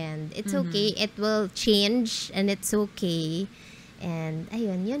values, and it's okay, it will change and it's okay. And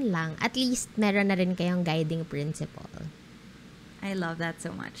ayun, yun lang. At least meron na rin kayong guiding principle. I love that so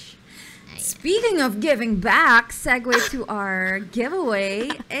much. Ayan. Speaking of giving back, segue to our giveaway,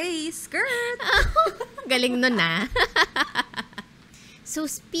 a skirt. Galing nun na. So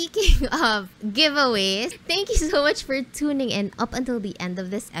speaking of giveaways, thank you so much for tuning in up until the end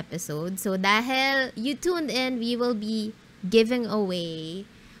of this episode. So dahil you tuned in, we will be giving away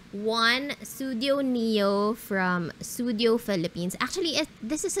one Sudio Nio from Sudio Philippines. Actually,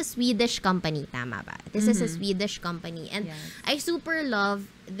 this is a Swedish company, tama ba? This is a Swedish company, and Yes. I super love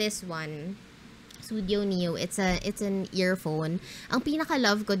this one. Sudio Nio. It's an earphone. Ang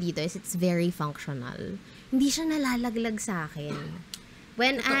pinaka-love ko dito is it's very functional. Hindi siya nalalaglag sa akin.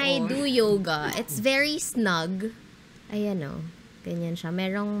 When I do yoga, it's very snug. Ayan o. Ganyan siya.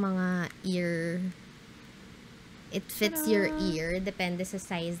 Merong mga ear. It fits your ear. Depende sa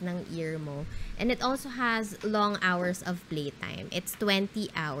size ng ear mo. And it also has long hours of playtime. It's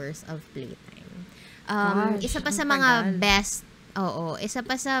 20 hours of playtime. Gosh, Isa pa sa ang mga tagal. best, isa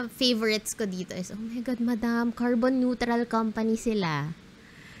pa sa favorites ko dito is, oh my God, madam, carbon neutral company sila.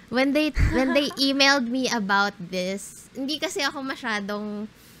 When they emailed me about this, hindi kasi ako masyadong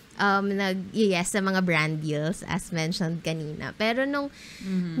nag-yes sa mga brand deals as mentioned kanina. Pero nung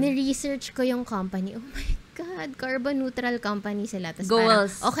ni-research ko yung company, oh my God, carbon neutral company sila. Tas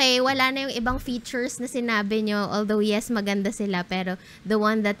Goals. parang, okay, wala na yung ibang features na sinabi nyo. Although yes, maganda sila. Pero the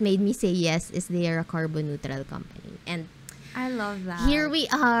one that made me say yes is they are a carbon neutral company. And I love that. here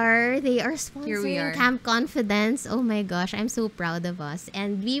we are. They are Here we sponsoring are. Camp Confidence. Oh my gosh, I'm so proud of us.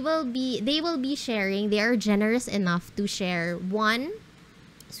 And they will be sharing. They are generous enough to share one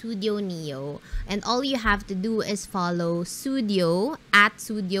Sudio Nio. And all you have to do is follow Sudio at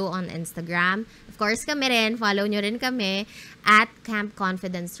Sudio on Instagram. Of course, kami rin. Follow nyo rin kami at Camp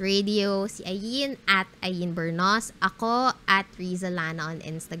Confidence Radio. Si Ayin at Ayin Bernos. Ako at Rizza LANA on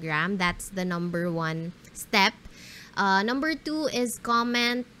Instagram. That's the number 1 step. Number 2 is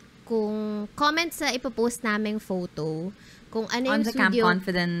comment sa ipopost naming photo kung ano On yung the Camp Sudio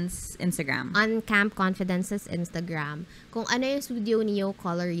Confidence Instagram. on Camp Confidence's Instagram kung ano yung Sudio Nio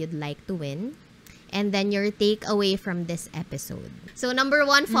color you'd like to win, and then your takeaway from this episode. So number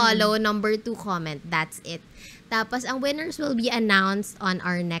 1 follow, number 2 comment. That's it. Tapos ang winners will be announced on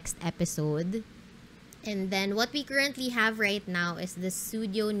our next episode. And then what we currently have right now is the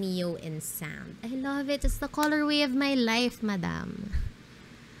Sudio Nio in sand. I love it. It's the colorway of my life, madam.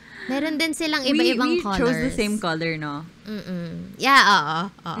 Meron din silang iba-ibang we colors. chose the same color, no? Yeah,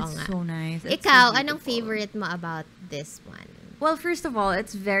 oo It's nga. so nice. It's Ikaw, so anong beautiful. favorite mo about this one? Well, first of all,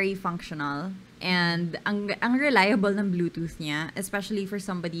 it's very functional. And ang reliable ng Bluetooth niya, especially for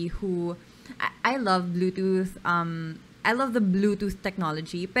somebody who... I love Bluetooth. I love the Bluetooth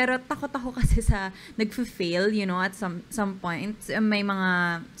technology. Pero takot ako kasi sa nagfa-fail, at some point. May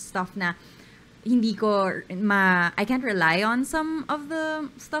mga stuff na hindi ko I can't rely on some of the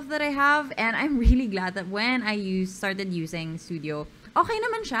stuff that I have, and I'm really glad that when I started using Sudio, okay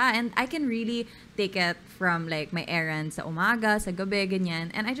naman siya, and I can really take it from like my errands sa umaga, sa gabi,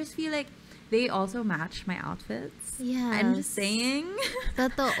 ganyan, and I just feel like they also match my outfits. Yes. I'm just saying.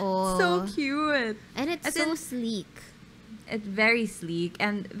 Totoo. So cute. And it's As so in, sleek. It's very sleek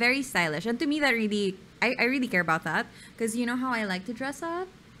and very stylish, and to me that really I really care about that, because you know how I like to dress up.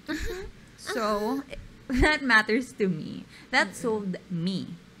 So that matters to me. That sold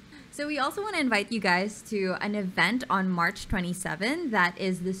me. So we also want to invite you guys to an event on March 27. That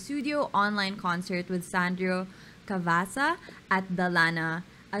is the Sudio online concert with Sandro Cavazza at the LANA,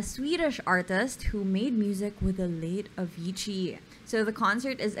 a Swedish artist who made music with the late Avicii. So the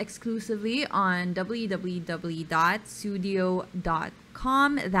concert is exclusively on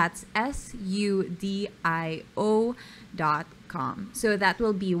www.sudio.com. That's SUDIO.com. So that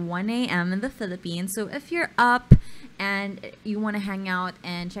will be 1 a.m. in the Philippines. So if you're up and you want to hang out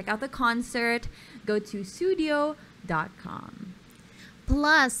and check out the concert, go to sudio.com.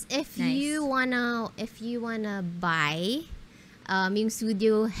 Plus, if Nice. you wanna buy yung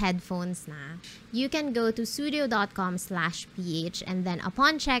Sudio headphones na, you can go to sudio.com/ph, and then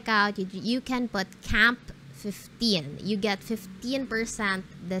upon checkout, you can put Camp 15. You get 15%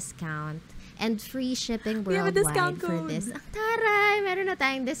 discount and free shipping We have a worldwide discount for code. this. Taray! Meron na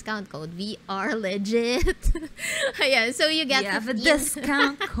tayong discount code. We are legit. Ayan, so you get We have a 15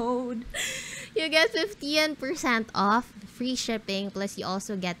 discount code. You get 15% off, free shipping, plus you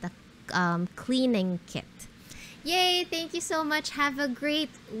also get the cleaning kit. Yay! Thank you so much. Have a great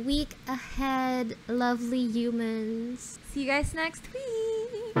week ahead, lovely humans. See you guys next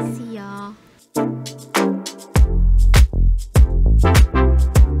week. See y'all.